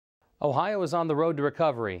Ohio is on the road to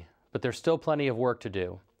recovery, but there's still plenty of work to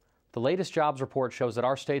do. The latest jobs report shows that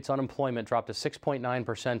our state's unemployment dropped to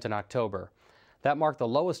 6.9% in October. That marked the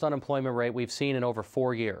lowest unemployment rate we've seen in over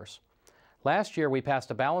 4 years. Last year, we passed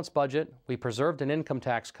a balanced budget, we preserved an income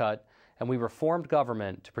tax cut, and we reformed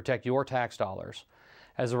government to protect your tax dollars.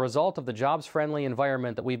 As a result of the jobs-friendly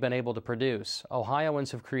environment that we've been able to produce,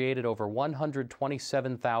 Ohioans have created over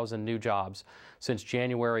 127,000 new jobs since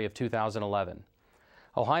January of 2011.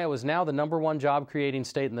 Ohio is now the #1 job-creating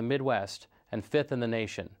state in the Midwest and 5th in the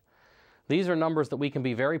nation. These are numbers that we can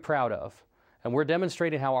be very proud of, and we're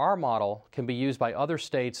demonstrating how our model can be used by other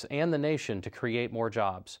states and the nation to create more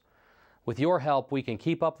jobs. With your help, we can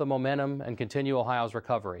keep up the momentum and continue Ohio's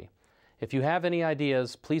recovery. If you have any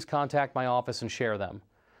ideas, please contact my office and share them.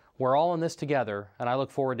 We're all in this together, and I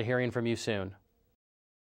look forward to hearing from you soon.